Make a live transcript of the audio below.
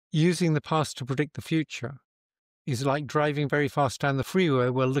Using the past to predict the future is like driving very fast down the freeway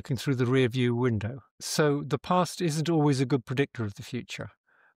while looking through the rear view window. So the past isn't always a good predictor of the future,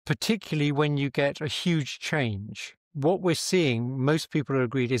 particularly when you get a huge change. What we're seeing, most people are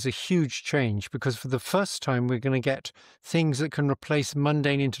agreed, is a huge change because for the first time, we're going to get things that can replace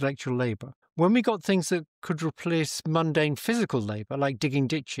mundane intellectual labor. When we got things that could replace mundane physical labor, like digging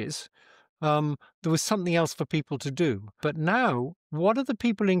ditches, there was something else for people to do. But now, what are the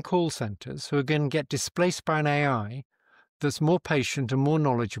people in call centers who are going to get displaced by an AI that's more patient and more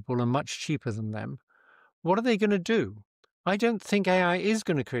knowledgeable and much cheaper than them? What are they going to do? I don't think AI is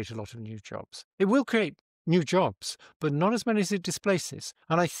going to create a lot of new jobs. It will create new jobs, but not as many as it displaces.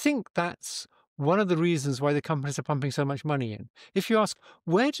 And I think that's one of the reasons why the companies are pumping so much money in. If you ask,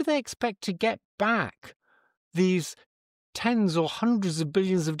 where do they expect to get back these tens or hundreds of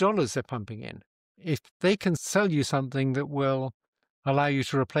billions of dollars they're pumping in? If they can sell you something that will allow you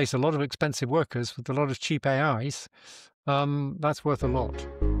to replace a lot of expensive workers with a lot of cheap AIs, that's worth a lot.